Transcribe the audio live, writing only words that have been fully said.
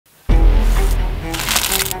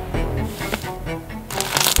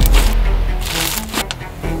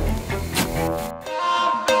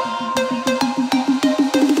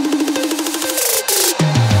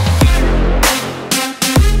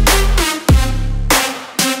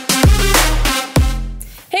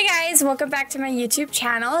welcome back to my YouTube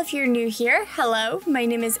channel. If you're new here, hello, my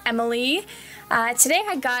name is Emily. Today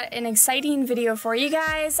I got an exciting video for you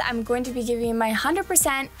guys. I'm going to be giving my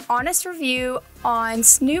 100% honest review on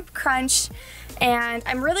Snoop Crunch, and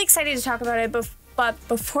I'm really excited to talk about it, but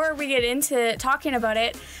before we get into talking about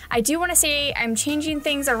it, I do want to say I'm changing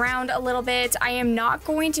things around a little bit. I am not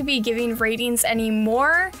going to be giving ratings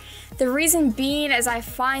anymore. The reason being is I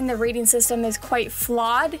find the rating system is quite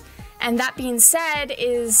flawed. And that being said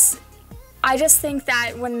is, I just think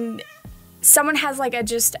that when someone has like a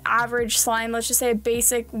just average slime, let's just say a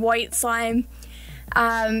basic white slime,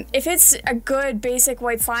 if it's a good basic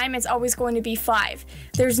white slime, it's always going to be 5.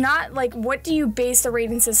 There's not like, what do you base the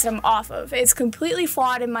rating system off of? It's completely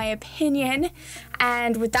flawed in my opinion.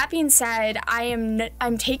 And with that being said,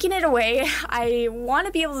 I'm taking it away. I want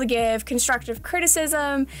to be able to give constructive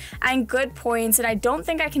criticism and good points, and I don't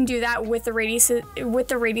think I can do that with the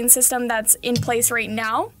rating system that's in place right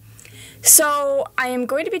now. So I am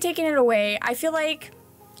going to be taking it away. I feel like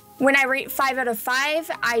when I rate 5 out of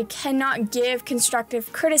 5, I cannot give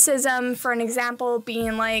constructive criticism, for an example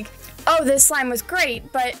being like, oh, this slime was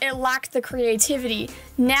great, but it lacked the creativity.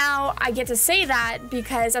 Now I get to say that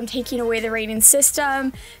because I'm taking away the rating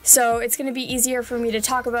system, so it's going to be easier for me to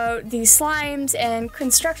talk about these slimes and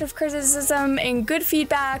constructive criticism and good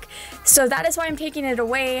feedback, so that is why I'm taking it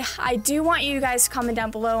away. I do want you guys to comment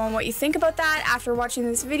down below on what you think about that after watching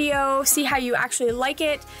this video, see how you actually like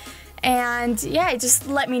it. And yeah, just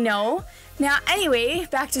let me know. Now anyway,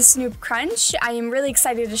 back to Snoop Crunch. I am really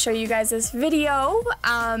excited to show you guys this video.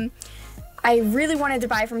 I really wanted to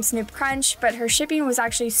buy from Snoop Crunch, but her shipping was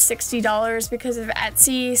actually $60 because of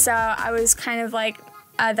Etsy, so I was kind of like,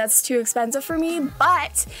 that's too expensive for me.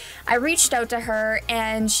 But I reached out to her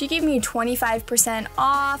and she gave me 25%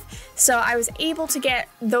 off, so I was able to get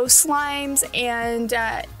those slimes, and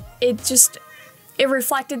it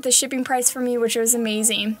reflected the shipping price for me, which was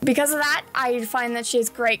amazing. Because of that, I find that she has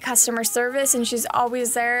great customer service, and she's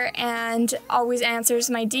always there and always answers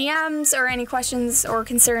my DMs or any questions or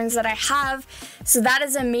concerns that I have. So that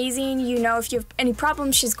is amazing. You know, if you have any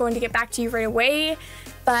problems, she's going to get back to you right away.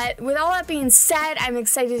 But with all that being said, I'm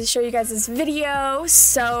excited to show you guys this video,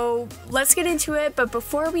 so let's get into it. But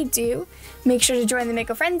before we do, make sure to join the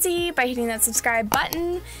Mako Frenzy by hitting that subscribe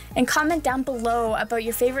button, and comment down below about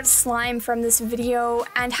your favorite slime from this video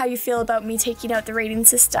and how you feel about me taking out the rating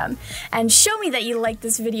system. And show me that you like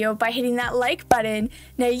this video by hitting that like button.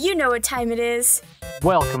 Now you know what time it is.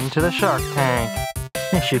 Welcome to the Shark Tank.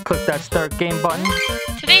 Make sure you click that start game button.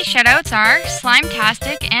 Today's shoutouts are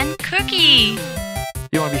Slimetastic and Cookie.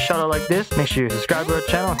 If you want to be shouted out like this, make sure you subscribe to our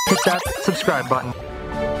channel, hit that subscribe button.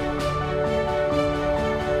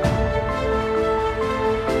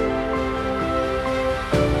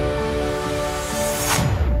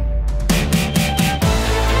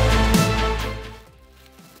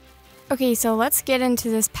 Okay, so let's get into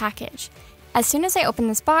this package. As soon as I opened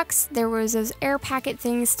this box, there was those air packet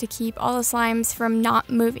things to keep all the slimes from not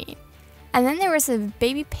moving. And then there was a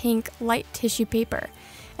baby pink light tissue paper.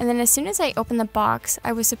 And then as soon as I opened the box,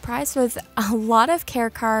 I was surprised with a lot of care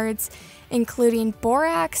cards, including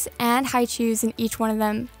borax and haichus in each one of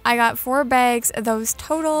them. I got 4 bags of those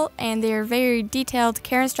total, and they're very detailed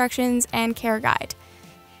care instructions and care guide.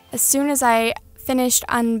 As soon as I finished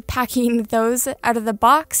unpacking those out of the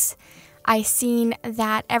box, I seen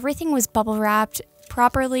that everything was bubble wrapped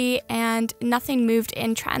properly and nothing moved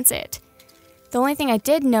in transit. The only thing I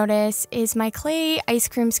did notice is my clay ice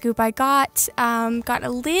cream scoop I got a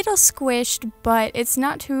little squished, but it's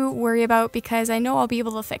not to worry about because I know I'll be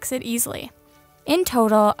able to fix it easily. In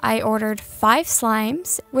total, I ordered 5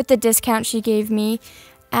 slimes with the discount she gave me,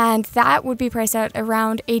 and that would be priced at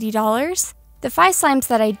around $80. The 5 slimes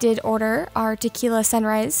that I did order are Tequila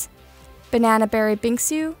Sunrise, Banana Berry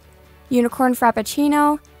Bingsu, Unicorn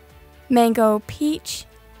Frappuccino, Mango Peach,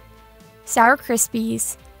 Sour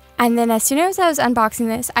Krispies. And then as soon as I was unboxing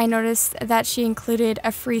this, I noticed that she included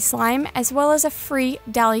a free slime as well as a free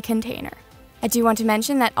deli container. I do want to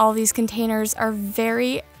mention that all these containers are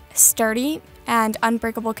very sturdy and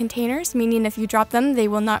unbreakable containers, meaning if you drop them, they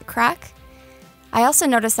will not crack. I also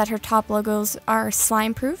noticed that her top logos are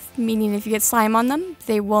slime proof, meaning if you get slime on them,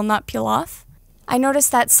 they will not peel off. I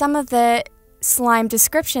noticed that some of the slime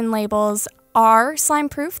description labels are slime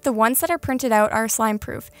proof. The ones that are printed out are slime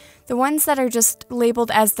proof. The ones that are just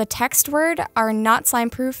labeled as the text word are not slime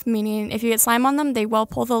proof, meaning if you get slime on them, they will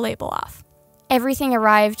pull the label off. Everything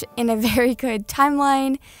arrived in a very good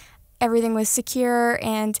timeline. Everything was secure,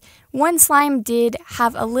 and one slime did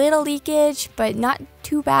have a little leakage, but not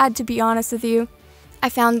too bad, to be honest with you. I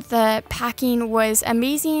found the packing was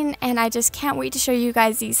amazing, and I just can't wait to show you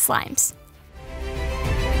guys these slimes.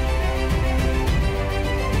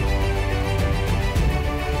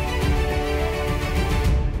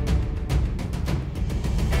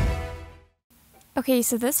 Okay,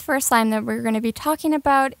 so this first slime that we're going to be talking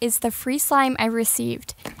about is the free slime I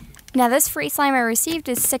received. Now this free slime I received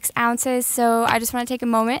is 6 ounces, so I just want to take a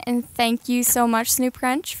moment and thank you so much, Snoop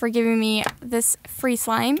Crunch, for giving me this free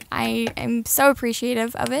slime. I am so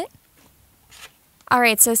appreciative of it.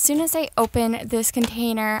 Alright, so as soon as I open this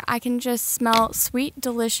container, I can just smell sweet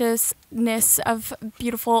deliciousness of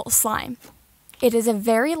beautiful slime. It is a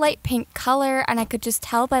very light pink color, and I could just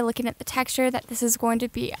tell by looking at the texture that this is going to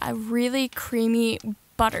be a really creamy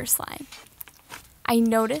butter slime. I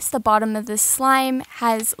noticed the bottom of this slime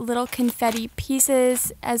has little confetti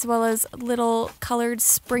pieces as well as little colored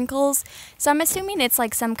sprinkles. So I'm assuming it's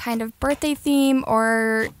like some kind of birthday theme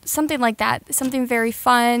or something like that. Something very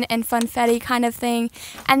fun and funfetti kind of thing.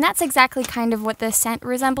 And that's exactly kind of what the scent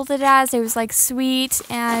resembled it as. It was like sweet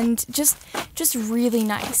and just really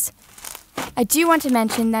nice. I do want to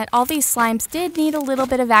mention that all these slimes did need a little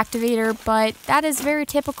bit of activator, but that is very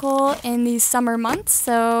typical in these summer months,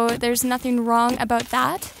 so there's nothing wrong about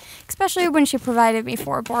that. Especially when she provided me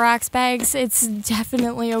 4 borax bags, it's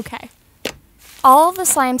definitely okay. All the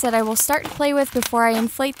slimes that I will start to play with before I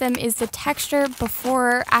inflate them is the texture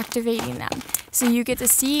before activating them. So you get to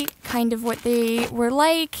see kind of what they were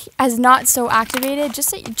like as not so activated,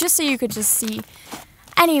 just so you could just see.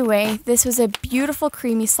 Anyway, this was a beautiful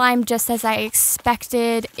creamy slime, just as I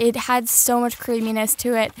expected. It had so much creaminess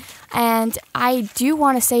to it, and I do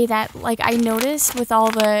want to say that, like, I noticed with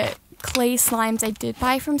all the clay slimes I did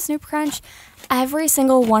buy from Snoop Crunch, every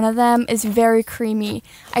single one of them is very creamy.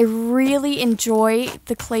 I really enjoy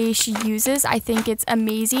the clay she uses. I think it's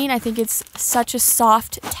amazing. I think it's such a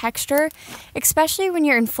soft texture, especially when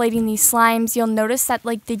you're inflating these slimes. You'll notice that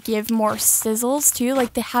like they give more sizzles too,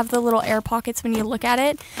 like they have the little air pockets when you look at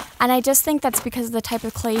it, and I just think that's because of the type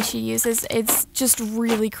of clay she uses. It's just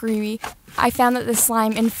really creamy. I found that the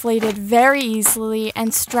slime inflated very easily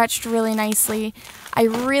and stretched really nicely. I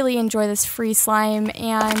really enjoy this free slime,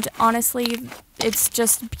 and honestly, it's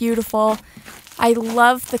just beautiful. I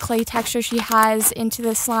love the clay texture she has into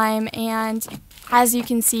the slime, and as you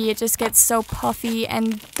can see, it just gets so puffy,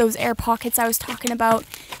 and those air pockets I was talking about.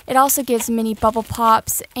 It also gives mini bubble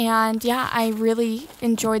pops, and yeah, I really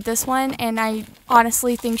enjoyed this one, and I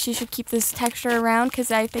honestly think she should keep this texture around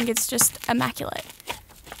because I think it's just immaculate.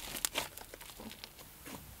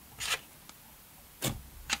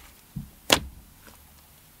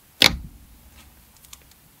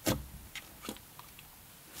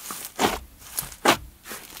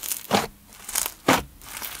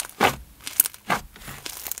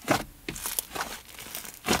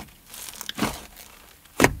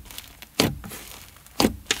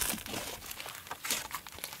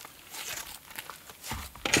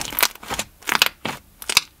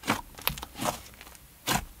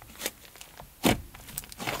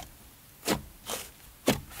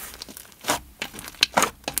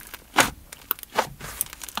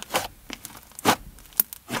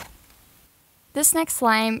 This next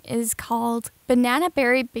slime is called Banana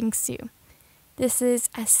Berry Bingsu. This is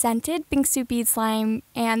a scented Bingsu bead slime,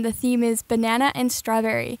 and the theme is banana and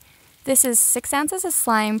strawberry. This is 6 ounces of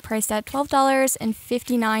slime priced at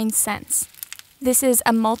 $12.59. This is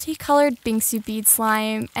a multicolored Bingsu bead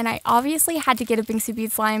slime, and I obviously had to get a Bingsu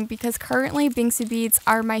bead slime because currently Bingsu beads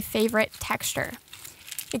are my favorite texture.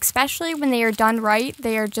 Especially when they are done right,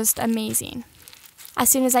 they are just amazing. As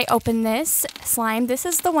soon as I open this slime, this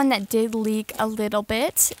is the one that did leak a little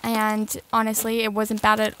bit, and honestly, it wasn't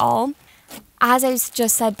bad at all. As I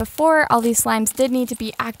just said before, all these slimes did need to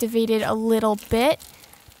be activated a little bit,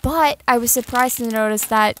 but I was surprised to notice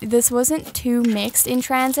that this wasn't too mixed in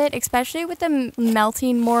transit, especially with them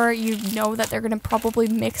melting more. You know that they're going to probably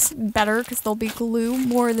mix better because they'll be glue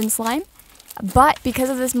more than slime. But because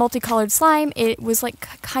of this multicolored slime, it was like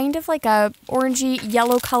kind of like a orangey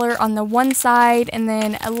yellow color on the one side and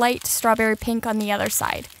then a light strawberry pink on the other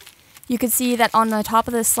side. You could see that on the top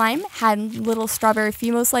of the slime had little strawberry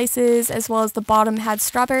Fimo slices, as well as the bottom had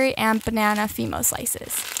strawberry and banana Fimo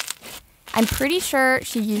slices. I'm pretty sure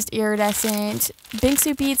she used iridescent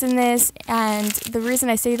Bingsu beads in this, and the reason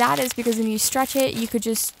I say that is because when you stretch it, you could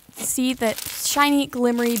just see the shiny,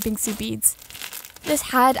 glimmery Bingsu beads. This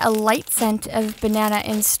had a light scent of banana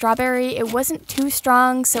and strawberry. It wasn't too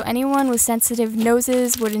strong, so anyone with sensitive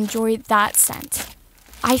noses would enjoy that scent.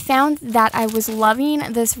 I found that I was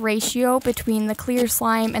loving this ratio between the clear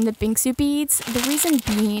slime and the Bingsu beads. The reason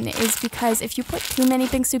being is because if you put too many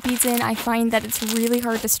Bingsu beads in, I find that it's really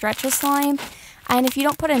hard to stretch a slime. And if you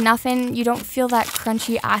don't put enough in, you don't feel that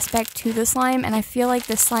crunchy aspect to the slime, and I feel like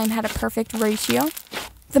this slime had a perfect ratio.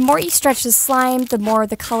 The more you stretch the slime, the more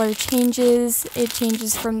the color changes. It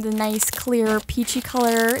changes from the nice, clear, peachy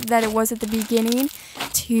color that it was at the beginning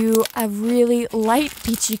to a really light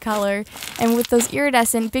peachy color. And with those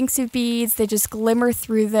iridescent Bingsu beads, they just glimmer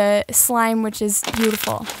through the slime, which is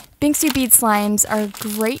beautiful. Bingsu bead slimes are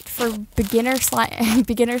great for beginner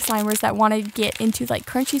slimers that want to get into like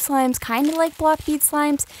crunchy slimes, kind of like block bead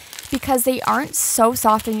slimes, because they aren't so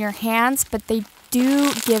soft in your hands, but they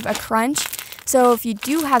do give a crunch. So if you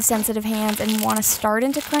do have sensitive hands and want to start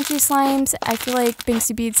into crunchy slimes, I feel like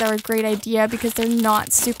Bingsu beads are a great idea because they're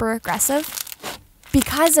not super aggressive.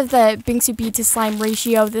 Because of the Bingsu bead to slime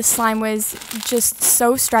ratio, this slime was just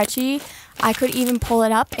so stretchy. I could even pull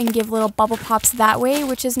it up and give little bubble pops that way,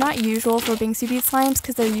 which is not usual for Bingsu bead slimes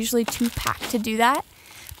because they're usually too packed to do that.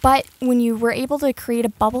 But when you were able to create a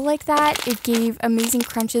bubble like that, it gave amazing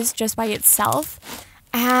crunches just by itself.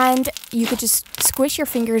 And you could just squish your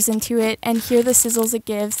fingers into it and hear the sizzles it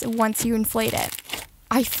gives once you inflate it.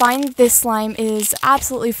 I find this slime is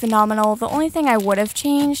absolutely phenomenal. The only thing I would have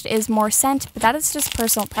changed is more scent, but that is just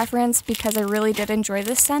personal preference because I really did enjoy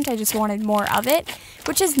this scent. I just wanted more of it,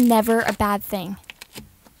 which is never a bad thing.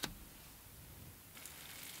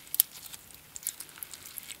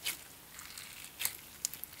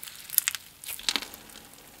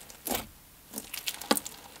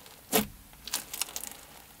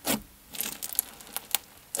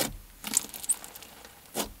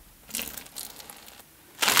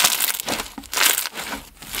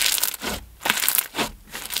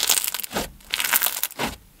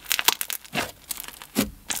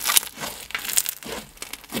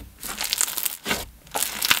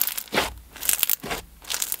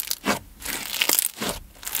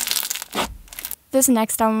 This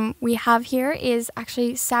next one we have here is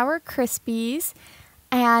actually Sour Krispies,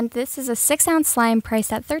 and this is a 6-ounce slime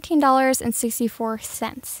priced at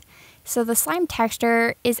 $13.64. So the slime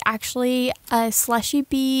texture is actually a slushy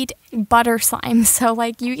bead butter slime. So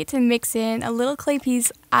like you get to mix in a little clay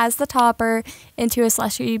piece as the topper into a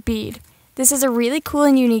slushy bead. This is a really cool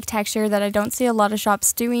and unique texture that I don't see a lot of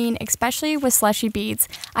shops doing, especially with slushy beads.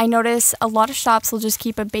 I notice a lot of shops will just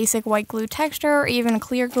keep a basic white glue texture or even a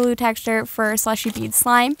clear glue texture for slushy bead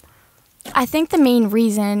slime. I think the main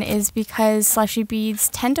reason is because slushy beads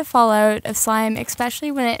tend to fall out of slime, especially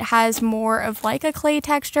when it has more of like a clay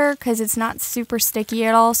texture because it's not super sticky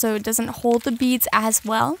at all, so it doesn't hold the beads as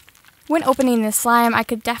well. When opening this slime, I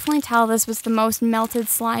could definitely tell this was the most melted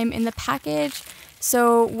slime in the package.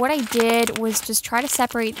 So what I did was just try to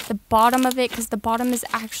separate the bottom of it because the bottom is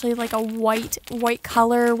actually like a white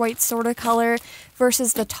sort of color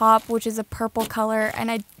versus the top, which is a purple color,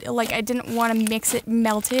 and I didn't want to mix it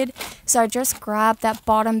melted, so I just grabbed that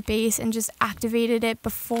bottom base and just activated it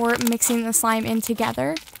before mixing the slime in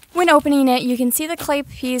together. When opening it, you can see the clay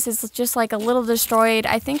piece is just like a little destroyed.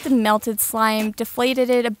 I think the melted slime deflated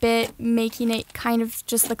it a bit, making it kind of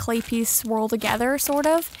just the clay piece swirl together, sort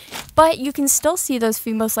of. But you can still see those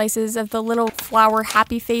Fimo slices of the little flower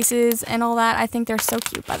happy faces and all that. I think they're so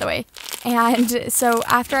cute, by the way. And so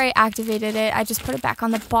after I activated it, I just put it back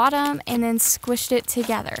on the bottom and then squished it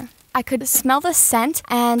together. I could smell the scent,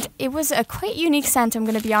 and it was a quite unique scent, I'm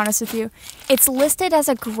going to be honest with you. It's listed as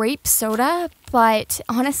a grape soda, but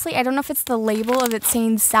honestly, I don't know if it's the label of it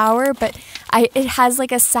saying sour, but it has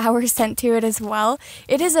like a sour scent to it as well.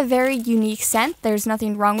 It is a very unique scent. There's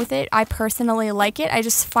nothing wrong with it. I personally like it. I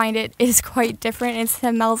just find it is quite different. It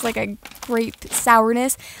smells like a grape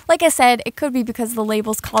sourness. Like I said, it could be because the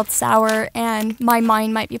label's called sour, and my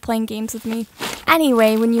mind might be playing games with me.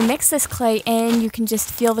 Anyway, when you mix this clay in, you can just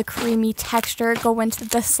feel the creamy texture go into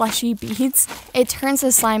the slushy beads. It turns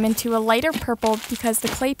the slime into a lighter purple because the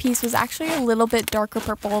clay piece was actually a little bit darker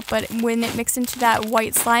purple, but when it mixed into that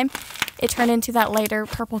white slime, it turned into that lighter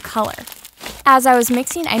purple color. As I was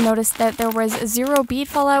mixing, I noticed that there was 0 bead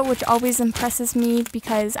fallout, which always impresses me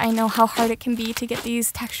because I know how hard it can be to get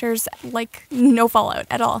these textures like no fallout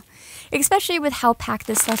at all, especially with how packed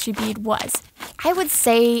this slushy bead was. I would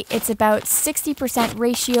say it's about 60%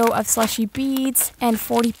 ratio of slushy beads and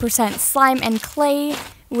 40% slime and clay,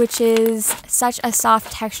 which is such a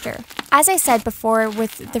soft texture. As I said before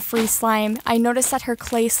with the free slime, I noticed that her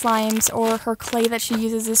clay slimes, or her clay that she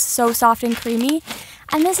uses, is so soft and creamy.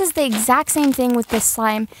 And this is the exact same thing with this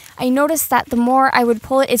slime. I noticed that the more I would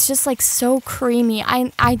pull it, it's just like so creamy.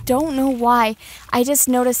 I don't know why. I just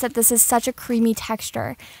noticed that this is such a creamy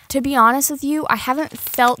texture. To be honest with you, I haven't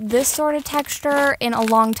felt this sort of texture in a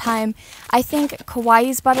long time. I think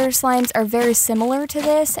Kawaii's butter slimes are very similar to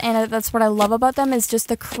this, and that's what I love about them, is just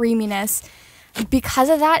the creaminess. Because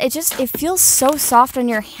of that, it feels so soft on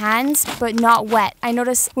your hands, but not wet. I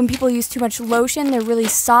notice when people use too much lotion, they're really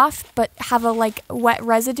soft, but have a like wet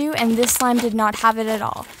residue, and this slime did not have it at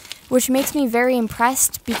all. which makes me very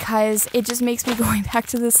impressed because it just makes me going back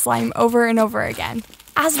to this slime over and over again.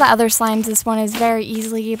 As the other slimes, this one is very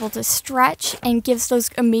easily able to stretch and gives those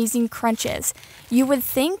amazing crunches. You would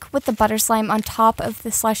think with the butter slime on top of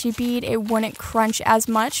the slushy bead, it wouldn't crunch as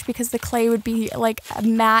much because the clay would be like a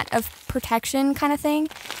mat of protection kind of thing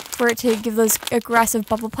for it to give those aggressive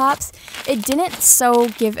bubble pops. It didn't so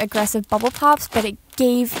give aggressive bubble pops, but it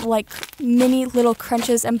gave like mini little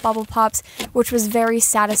crunches and bubble pops, which was very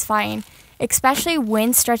satisfying. Especially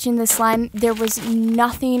when stretching the slime, there was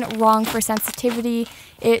nothing wrong for sensitivity.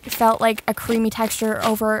 It felt like a creamy texture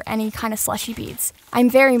over any kind of slushy beads. I'm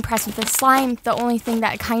very impressed with this slime. The only thing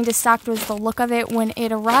that kind of sucked was the look of it when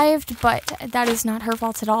it arrived, but that is not her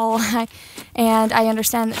fault at all. And I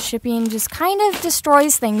understand that shipping just kind of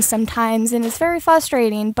destroys things sometimes, and it's very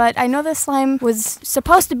frustrating, but I know this slime was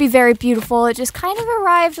supposed to be very beautiful. It just kind of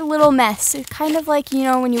arrived a little mess. It's kind of like, you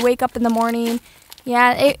know, when you wake up in the morning.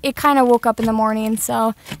 Yeah, it kind of woke up in the morning,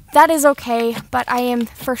 so that is okay, but I am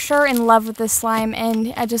for sure in love with this slime,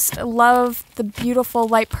 and I just love the beautiful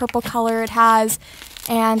light purple color it has,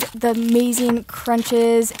 and the amazing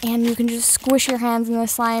crunches, and you can just squish your hands in the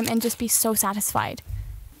slime and just be so satisfied.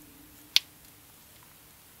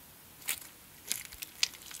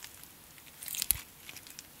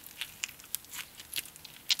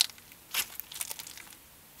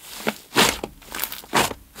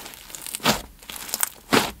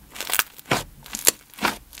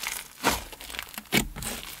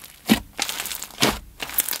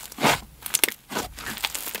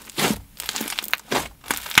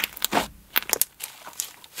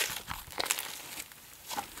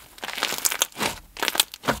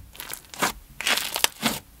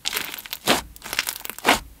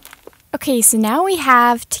 Okay, so now we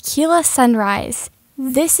have Tequila Sunrise.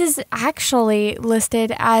 This is actually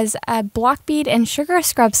listed as a block bead and sugar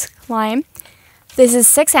scrub slime. This is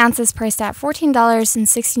 6 ounces priced at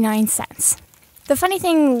 $14.69. The funny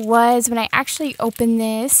thing was when I actually opened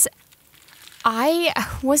this, I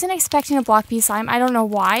wasn't expecting a block bead slime. I don't know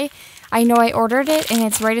why. I know I ordered it and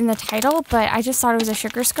it's right in the title, but I just thought it was a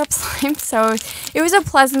sugar scrub slime. So it was a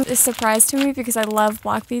pleasant surprise to me because I love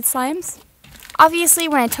block bead slimes. Obviously,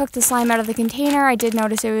 when I took the slime out of the container, I did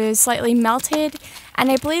notice it was slightly melted, and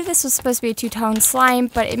I believe this was supposed to be a two-tone slime,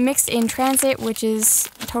 but it mixed in transit, which is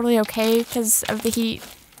totally okay because of the heat.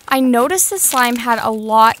 I noticed the slime had a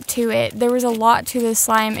lot to it. There was a lot to the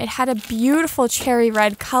slime. It had a beautiful cherry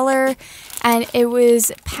red color, and it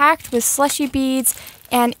was packed with slushy beads,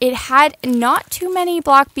 and it had not too many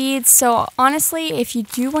block beads, so honestly, if you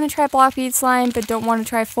do want to try block bead slime but don't want to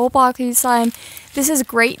try full block bead slime, this is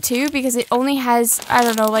great too because it only has, I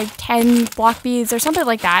don't know, like 10 block beads or something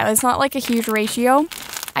like that. It's not like a huge ratio.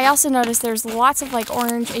 I also noticed there's lots of like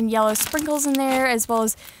orange and yellow sprinkles in there, as well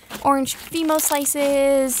as orange Fimo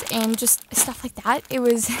slices and just stuff like that. It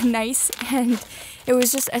was nice, and it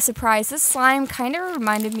was just a surprise. This slime kind of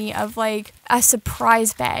reminded me of like a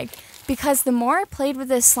surprise bag, because the more I played with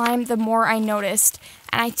this slime, the more I noticed.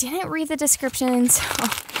 And I didn't read the descriptions, so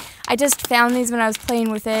I just found these when I was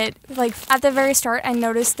playing with it. Like at the very start, I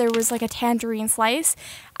noticed there was like a tangerine slice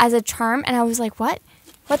as a charm, and I was like, what?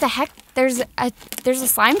 What the heck? There's a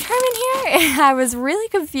slime charm in here? I was really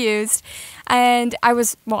confused, and I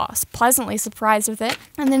was, well, pleasantly surprised with it.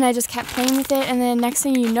 And then I just kept playing with it, and then next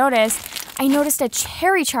thing you notice, I noticed a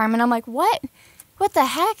cherry charm, and I'm like, what? What the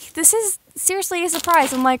heck? This is seriously a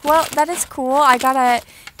surprise. I'm like, well, that is cool. I got a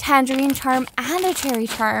tangerine charm and a cherry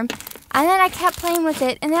charm. And then I kept playing with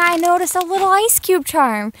it, and then I noticed a little ice cube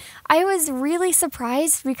charm. I was really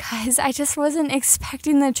surprised because I just wasn't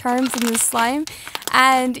expecting the charms in the slime,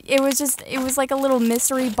 and it was like a little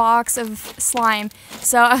mystery box of slime.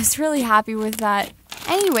 So I was really happy with that.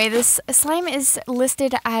 Anyway, this slime is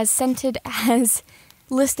listed as scented as,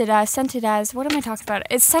 what am I talking about?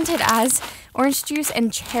 It's scented as orange juice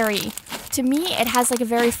and cherry. To me, it has like a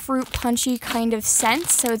very fruit punchy kind of scent,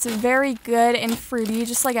 so it's very good and fruity,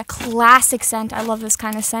 just like a classic scent. I love this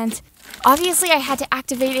kind of scent. Obviously, I had to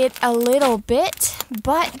activate it a little bit,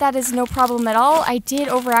 but that is no problem at all. I did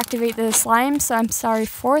overactivate the slime, so I'm sorry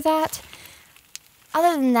for that.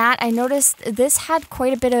 Other than that, I noticed this had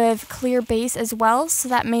quite a bit of clear base as well, so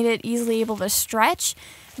that made it easily able to stretch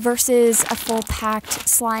versus a full packed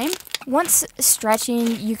slime. Once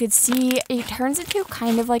stretching, you could see it turns into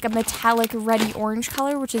kind of like a metallic reddy orange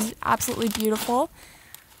color, which is absolutely beautiful.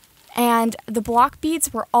 And the block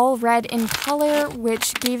beads were all red in color,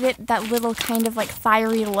 which gave it that little kind of like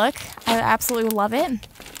fiery look. I absolutely love it.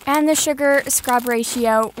 And the sugar scrub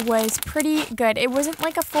ratio was pretty good. It wasn't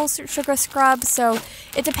like a full sugar scrub, so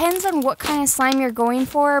it depends on what kind of slime you're going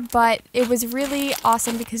for, but it was really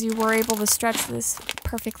awesome because you were able to stretch this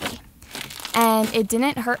perfectly. And it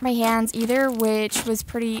didn't hurt my hands either, which was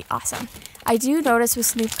pretty awesome. I do notice with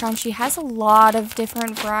Snoop Crunch, she has a lot of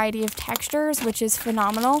different variety of textures, which is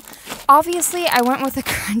phenomenal. Obviously, I went with the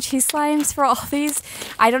crunchy slimes for all these.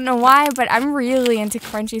 I don't know why, but I'm really into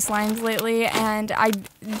crunchy slimes lately, and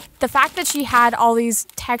the fact that she had all these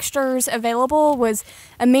textures available was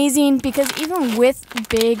amazing, because even with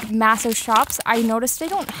big, massive shops, I noticed they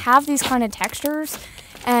don't have these kind of textures,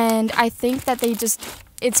 and I think that it's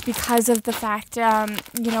because of the fact,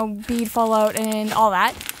 bead fallout and all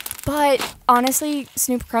that. But honestly,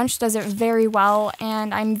 Snoop Crunch does it very well,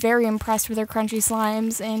 and I'm very impressed with their crunchy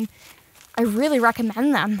slimes, and I really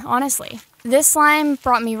recommend them, honestly. This slime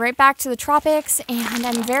brought me right back to the tropics, and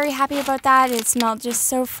I'm very happy about that. It smelled just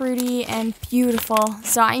so fruity and beautiful,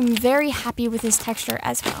 so I'm very happy with this texture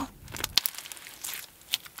as well.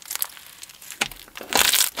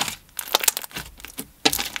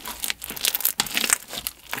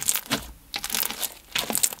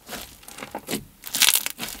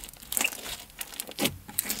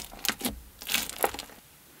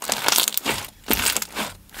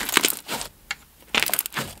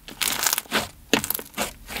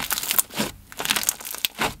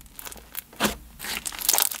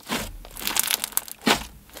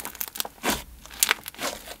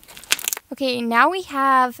 Okay, now we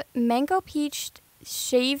have Mango Peach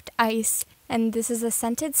Shaved Ice, and this is a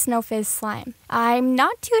scented snow fizz slime. I'm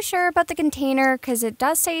not too sure about the container because it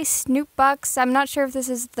does say Snoop Bucks. I'm not sure if this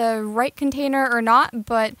is the right container or not,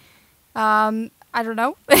 but I don't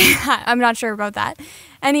know. I'm not sure about that.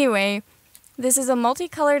 Anyway, this is a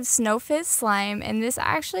multicolored snow fizz slime, and this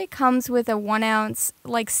actually comes with a 1 ounce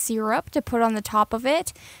like syrup to put on the top of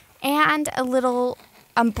it, and a little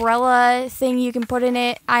umbrella thing you can put in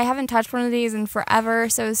it. I haven't touched one of these in forever,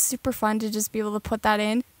 so it's super fun to just be able to put that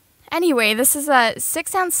in. Anyway, this is a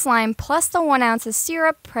 6 ounce slime plus the 1 ounce of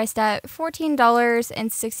syrup, priced at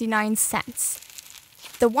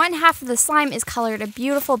 $14.69. The one half of the slime is colored a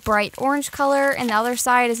beautiful bright orange color, and the other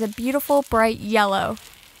side is a beautiful bright yellow.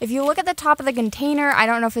 If you look at the top of the container, I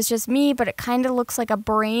don't know if it's just me, but it kind of looks like a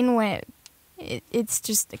brain when it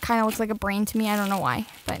kind of looks like a brain to me. I don't know why,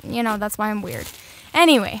 but that's why I'm weird.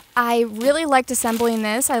 Anyway, I really liked assembling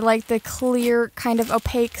this. I like the clear, kind of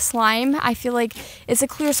opaque slime. I feel like it's a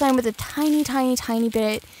clear slime with a tiny, tiny, tiny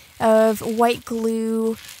bit of white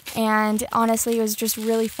glue, and honestly, it was just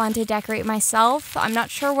really fun to decorate myself. I'm not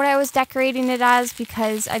sure what I was decorating it as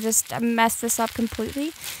because I just messed this up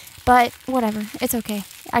completely, but whatever, it's okay.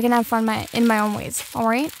 I can have fun in my own ways,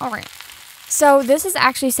 alright? Alright. So this is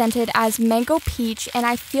actually scented as Mango Peach, and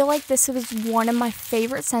I feel like this was one of my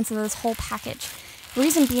favorite scents of this whole package.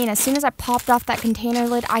 Reason being, as soon as I popped off that container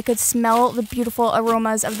lid, I could smell the beautiful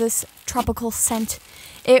aromas of this tropical scent.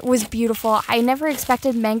 It was beautiful. I never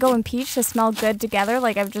expected mango and peach to smell good together,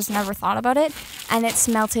 like I've just never thought about it, and it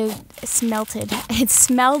smelled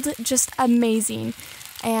just amazing,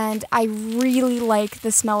 and I really like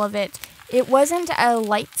the smell of it. It wasn't a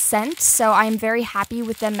light scent, so I'm very happy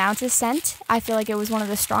with the amount of scent. I feel like it was one of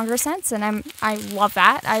the stronger scents, and I love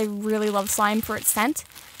that. I really love slime for its scent.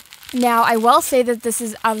 Now, I will say that this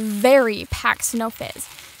is a very packed snow fizz.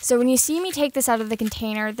 So when you see me take this out of the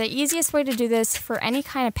container, the easiest way to do this for any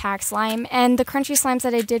kind of packed slime, and the crunchy slimes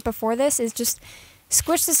that I did before this, is just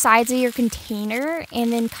squish the sides of your container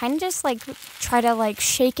and then kind of just try to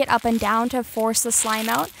shake it up and down to force the slime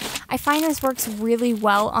out. I find this works really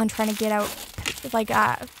well on trying to get out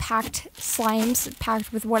packed slimes,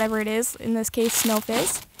 packed with whatever it is, in this case Snow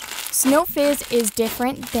Fizz. Snow Fizz is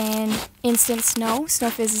different than instant snow. Snow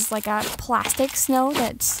Fizz is like a plastic snow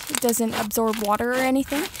that doesn't absorb water or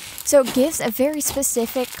anything. So it gives a very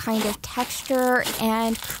specific kind of texture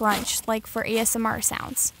and crunch, like for ASMR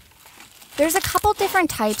sounds. There's a couple different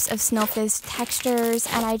types of Snow Fizz textures,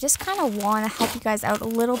 and I just kind of want to help you guys out a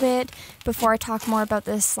little bit before I talk more about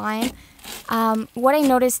this slime. What I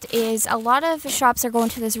noticed is a lot of shops are going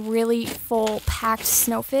to this really full packed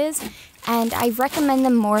Snow Fizz, and I recommend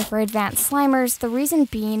them more for advanced slimers. The reason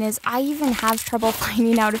being is I even have trouble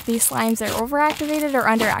finding out if these slimes are overactivated or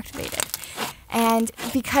underactivated. And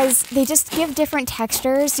because they just give different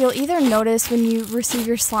textures, you'll either notice when you receive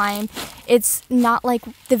your slime, it's not like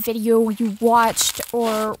the video you watched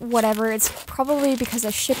or whatever. It's probably because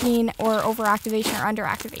of shipping or overactivation or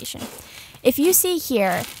underactivation. If you see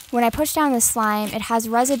here, when I push down the slime, it has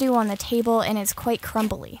residue on the table and it's quite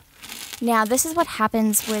crumbly. Now, this is what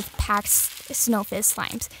happens with packed Snow Fizz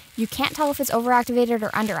slimes. You can't tell if it's overactivated or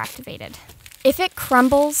underactivated. If it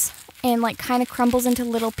crumbles and like kind of crumbles into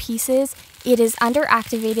little pieces, it is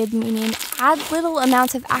underactivated, meaning add little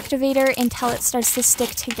amounts of activator until it starts to stick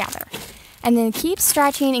together. And then keep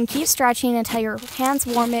stretching until your hands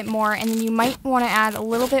warm it more, and then you might want to add a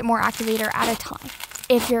little bit more activator at a time.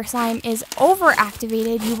 If your slime is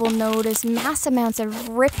overactivated, you will notice mass amounts of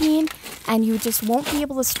ripping and you just won't be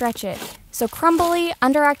able to stretch it. So crumbly,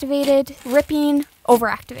 underactivated, ripping,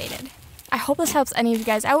 overactivated. I hope this helps any of you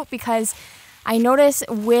guys out, because I notice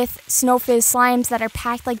with Snow Fizz slimes that are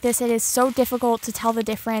packed like this, it is so difficult to tell the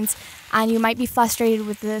difference, and you might be frustrated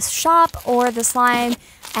with this shop or the slime,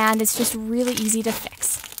 and it's just really easy to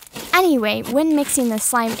fix. Anyway, when mixing the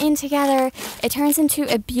slime in together, it turns into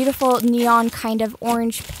a beautiful neon kind of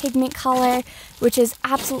orange pigment color, which is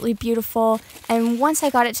absolutely beautiful. And once I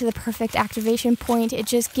got it to the perfect activation point, it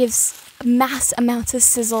just gives mass amounts of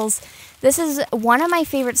sizzles. This is one of my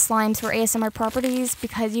favorite slimes for ASMR properties,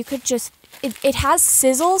 because you could just, it has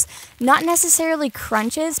sizzles, not necessarily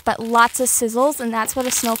crunches, but lots of sizzles, and that's what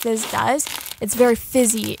a Snow Fizz does. It's very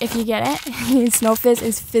fizzy, if you get it. Snow Fizz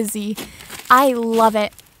is fizzy. I love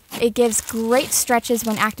it. It gives great stretches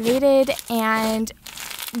when activated, and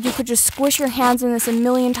you could just squish your hands in this a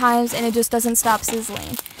million times and it just doesn't stop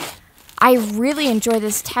sizzling. I really enjoy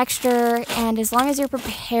this texture, and as long as you're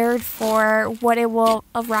prepared for what it will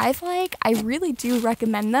arrive like, I really do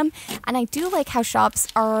recommend them. And I do like how shops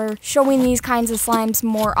are showing these kinds of slimes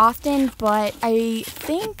more often, but I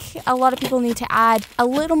think a lot of people need to add a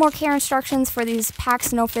little more care instructions for these packed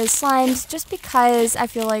Snow Fizz slimes, just because I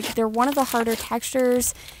feel like they're one of the harder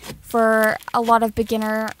textures for a lot of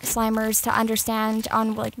beginner slimers to understand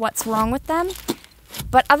on like what's wrong with them.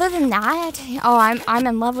 But other than that, oh, I'm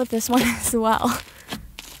in love with this one as well.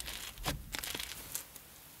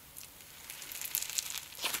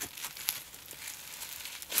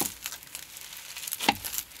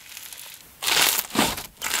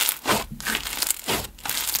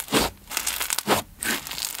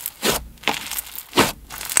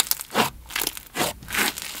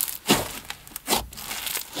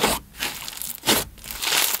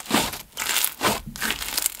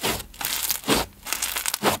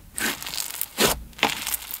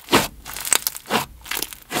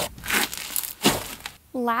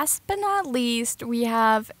 Last but not least, we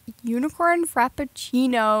have Unicorn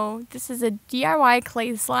Frappuccino. This is a DIY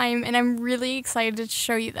clay slime, and I'm really excited to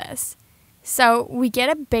show you this. So we get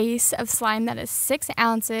a base of slime that is 6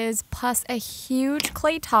 ounces, plus a huge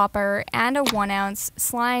clay topper and a 1 ounce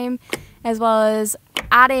slime, as well as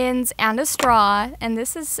add-ins and a straw, and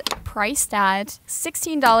this is priced at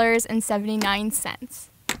 $16.79.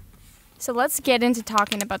 So let's get into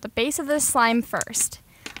talking about the base of this slime first.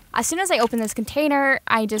 As soon as I opened this container,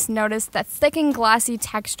 I just noticed that thick and glassy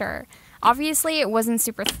texture. Obviously, it wasn't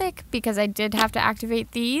super thick because I did have to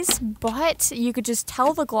activate these, but you could just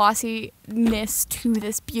tell the glossiness to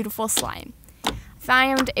this beautiful slime. I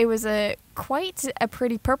found it was quite a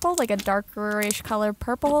pretty purple, like a darkerish color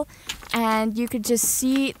purple, and you could just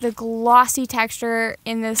see the glossy texture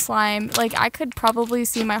in this slime. Like, I could probably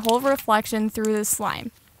see my whole reflection through this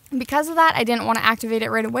slime. Because of that, I didn't want to activate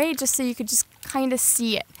it right away, just so you could just kind of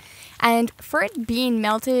see it. And for it being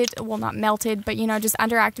melted, well, not melted, but, you know, just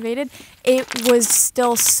underactivated, it was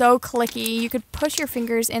still so clicky. You could push your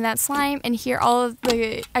fingers in that slime and hear all of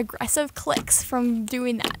the aggressive clicks from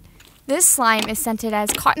doing that. This slime is scented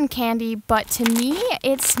as cotton candy, but to me,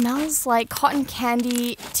 it smells like cotton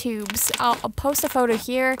candy tubes. I'll post a photo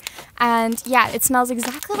here, and yeah, it smells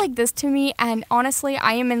exactly like this to me, and honestly,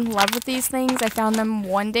 I am in love with these things. I found them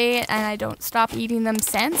one day, and I don't stop eating them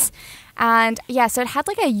since. And yeah, so it had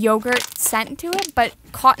like a yogurt scent to it, but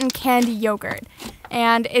cotton candy yogurt.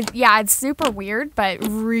 And it's super weird, but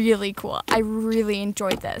really cool. I really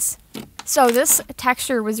enjoyed this. So this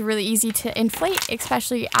texture was really easy to inflate,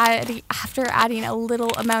 especially after adding a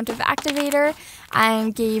little amount of activator,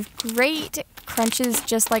 and gave great crunches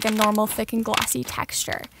just like a normal thick and glossy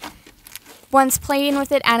texture. Once playing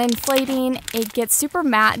with it and inflating, it gets super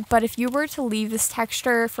matte, but if you were to leave this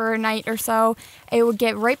texture for a night or so, it would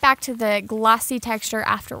get right back to the glossy texture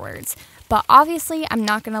afterwards. But obviously, I'm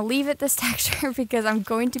not going to leave it this texture because I'm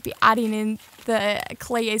going to be adding in the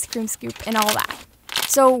clay ice cream scoop and all that.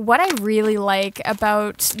 So what I really like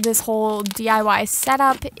about this whole DIY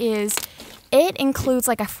setup is it includes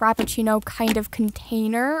like a Frappuccino kind of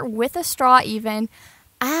container with a straw even,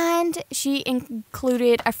 And she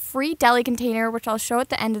included a free deli container, which I'll show at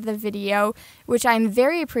the end of the video, which I'm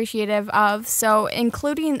very appreciative of. So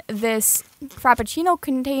including this Frappuccino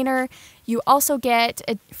container, you also get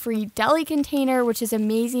a free deli container, which is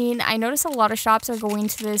amazing. I notice a lot of shops are going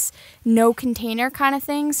to this no container kind of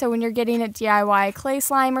thing. So when you're getting a DIY clay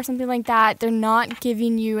slime or something like that, they're not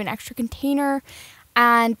giving you an extra container.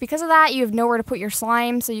 And because of that, you have nowhere to put your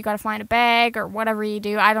slime, so you got to find a bag or whatever you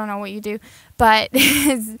do. I don't know what you do, but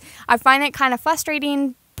I find it kind of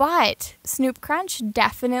frustrating. But Snoop Crunch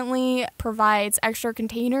definitely provides extra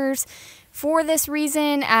containers for this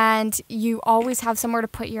reason, and you always have somewhere to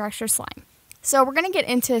put your extra slime. So we're going to get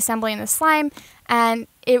into assembling the slime, and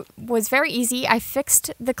it was very easy. I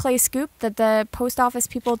fixed the clay scoop that the post office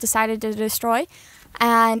people decided to destroy,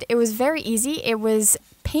 and it was very easy. It was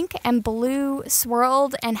pink and blue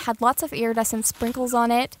swirled and had lots of iridescent sprinkles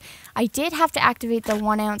on it. I did have to activate the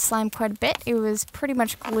 1 ounce slime quite a bit. It was pretty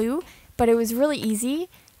much glue, but it was really easy.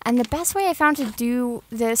 And the best way I found to do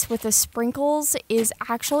this with the sprinkles is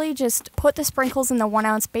actually just put the sprinkles in the 1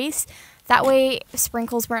 ounce base. That way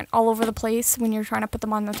sprinkles weren't all over the place when you're trying to put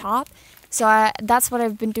them on the top. So that's what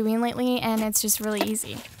I've been doing lately, and it's just really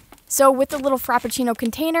easy. So with the little Frappuccino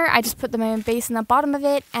container, I just put the main base in the bottom of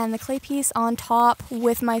it and the clay piece on top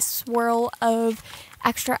with my swirl of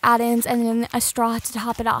extra add-ins and then a straw to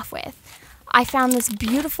top it off with. I found this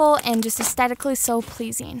beautiful and just aesthetically so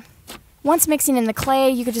pleasing. Once mixing in the clay,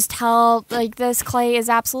 you could just tell, like, this clay is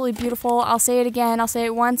absolutely beautiful. I'll say it again, I'll say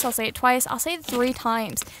it once, I'll say it twice, I'll say it 3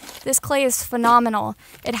 times. This clay is phenomenal.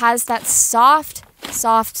 It has that soft,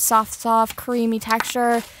 creamy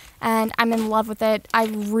texture, and I'm in love with it. I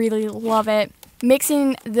really love it.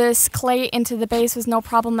 Mixing this clay into the base was no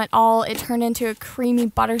problem at all. It turned into a creamy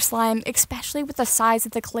butter slime, especially with the size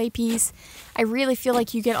of the clay piece. I really feel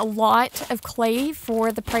like you get a lot of clay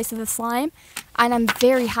for the price of the slime, and I'm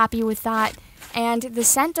very happy with that. And the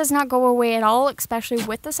scent does not go away at all, especially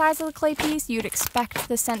with the size of the clay piece. You'd expect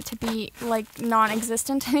the scent to be like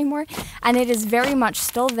non-existent anymore, and it is very much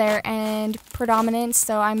still there and predominant,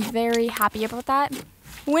 so I'm very happy about that.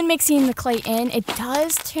 When mixing the clay in, it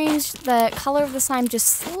does change the color of the slime just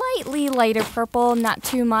slightly lighter purple, not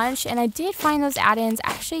too much, and I did find those add-ins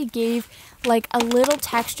actually gave like a little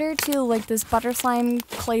texture to like this butter slime,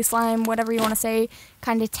 clay slime, whatever you want to say,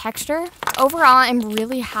 kind of texture. Overall, I'm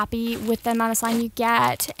really happy with the amount of slime you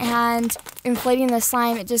get, and inflating the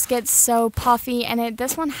slime, it just gets so puffy, and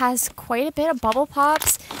this one has quite a bit of bubble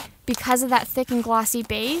pops because of that thick and glossy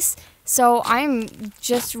base. So I'm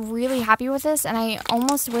just really happy with this, and I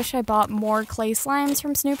almost wish I bought more clay slimes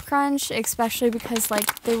from Snoop Crunch, especially because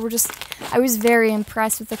like they were just, I was very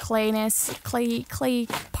impressed with the clay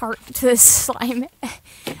part to this slime.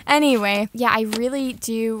 Anyway, yeah, I really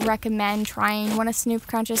do recommend trying one of Snoop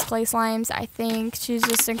Crunch's clay slimes. I think she's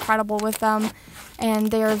just incredible with them, and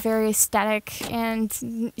they are very aesthetic and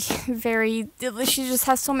she just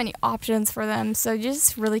has so many options for them, so you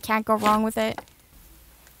just really can't go wrong with it.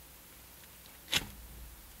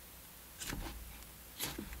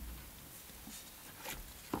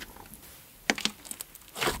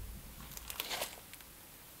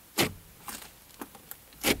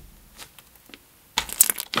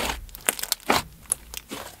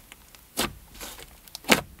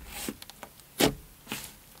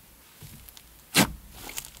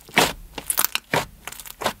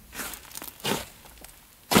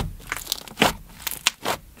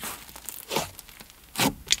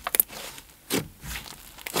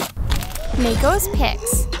 Mako's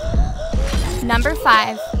picks. Number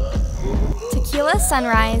 5, Tequila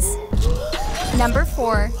Sunrise. Number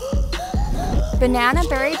 4, Banana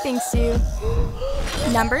Berry Bingsu.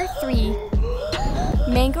 Number 3,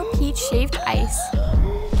 Mango Peach Shaved Ice.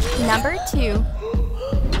 Number 2,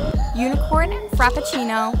 Unicorn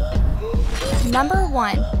Frappuccino. Number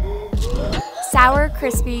 1, Sour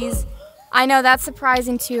Krispies. I know that's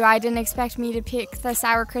surprising too. I didn't expect me to pick the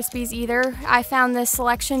Sour Krispies either. I found this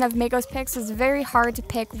selection of Mako's picks was very hard to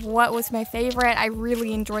pick what was my favorite. I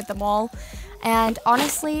really enjoyed them all. And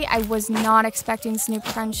honestly, I was not expecting Snoop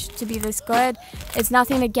Crunch to be this good. It's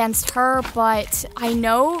nothing against her, but I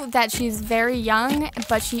know that she's very young,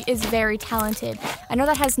 but she is very talented. I know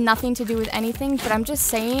that has nothing to do with anything, but I'm just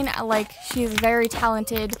saying, like, she's very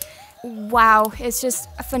talented. Wow, it's just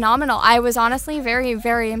phenomenal. I was honestly very,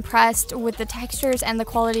 very impressed with the textures and the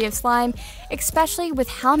quality of slime, especially with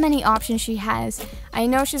how many options she has. I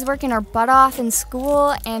know she's working her butt off in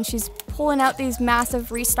school, and she's pulling out these massive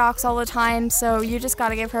restocks all the time, so you just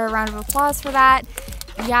gotta give her a round of applause for that.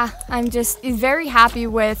 yeah, I'm just very happy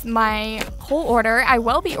with my whole order. I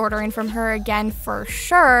will be ordering from her again for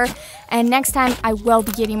sure. And next time I will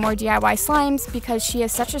be getting more DIY slimes because she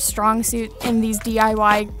has such a strong suit in these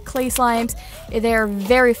DIY clay slimes. They're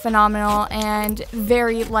very phenomenal and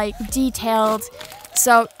very like detailed.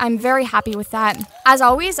 So I'm very happy with that. As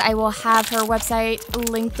always, I will have her website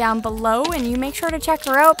linked down below and you make sure to check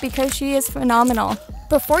her out because she is phenomenal.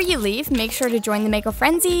 Before you leave, make sure to join the Mako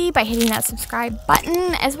Frenzy by hitting that subscribe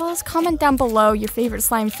button, as well as comment down below your favorite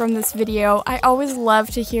slime from this video. I always love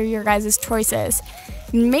to hear your guys' choices.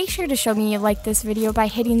 Make sure to show me you like this video by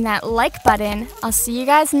hitting that like button. I'll see you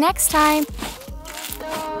guys next time.